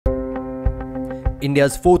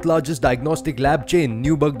India's fourth largest diagnostic lab chain,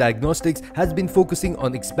 Neuberg Diagnostics, has been focusing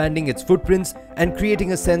on expanding its footprints and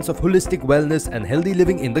creating a sense of holistic wellness and healthy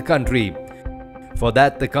living in the country. For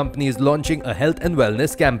that, the company is launching a health and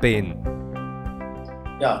wellness campaign.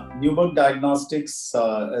 Yeah, Neuberg Diagnostics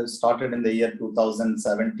started in the year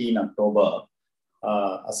 2017, October,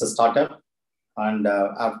 as a startup. And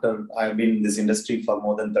after I've been in this industry for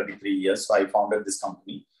more than 33 years, so I founded this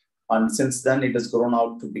company. And since then, it has grown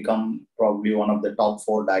out to become probably one of the top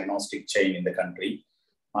 4 diagnostic chain in the country.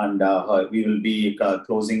 And we will be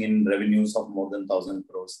closing in revenues of more than 1,000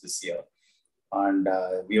 crores this year. And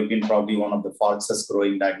we have been probably one of the fastest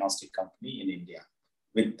growing diagnostic company in India,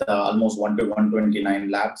 with almost 1 to 129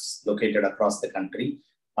 labs located across the country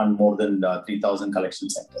and more than 3,000 collection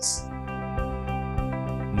centers.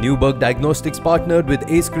 Neuberg Diagnostics partnered with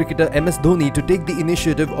ace cricketer MS Dhoni to take the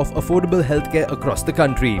initiative of affordable healthcare across the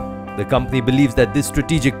country. The company believes that this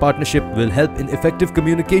strategic partnership will help in effective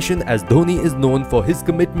communication, as Dhoni is known for his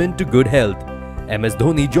commitment to good health. MS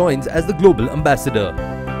Dhoni joins as the global ambassador.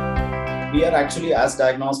 We are actually, as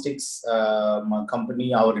diagnostics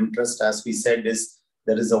company, our interest, as we said, is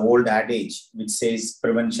there is an old adage which says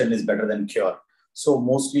prevention is better than cure. So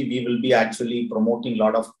mostly we will be actually promoting a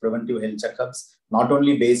lot of preventive health checkups, not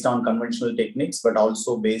only based on conventional techniques, but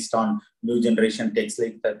also based on new generation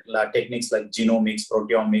techniques like genomics,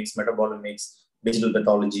 proteomics, metabolomics, digital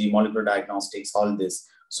pathology, molecular diagnostics, all this.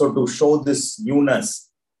 So to show this newness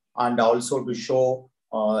and also to show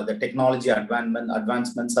the technology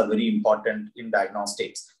advancements are very important in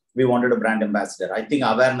diagnostics. We wanted a brand ambassador. I think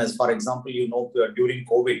awareness, for example, during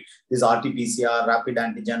COVID, this RT-PCR, rapid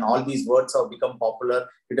antigen, all these words have become popular.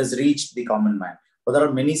 It has reached the common man. But there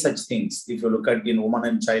are many such things. If you look at in women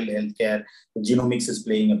and child healthcare, genomics is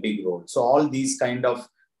playing a big role. So all these kind of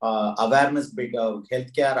awareness,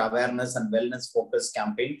 healthcare awareness and wellness focused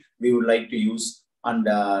campaign, we would like to use and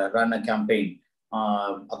run a campaign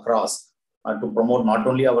across to promote not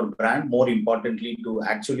only our brand, more importantly, to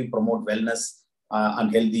actually promote wellness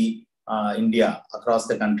and healthy India across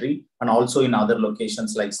the country, and also in other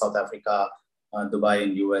locations like South Africa, Dubai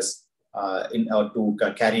and US, to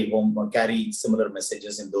carry similar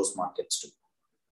messages in those markets too.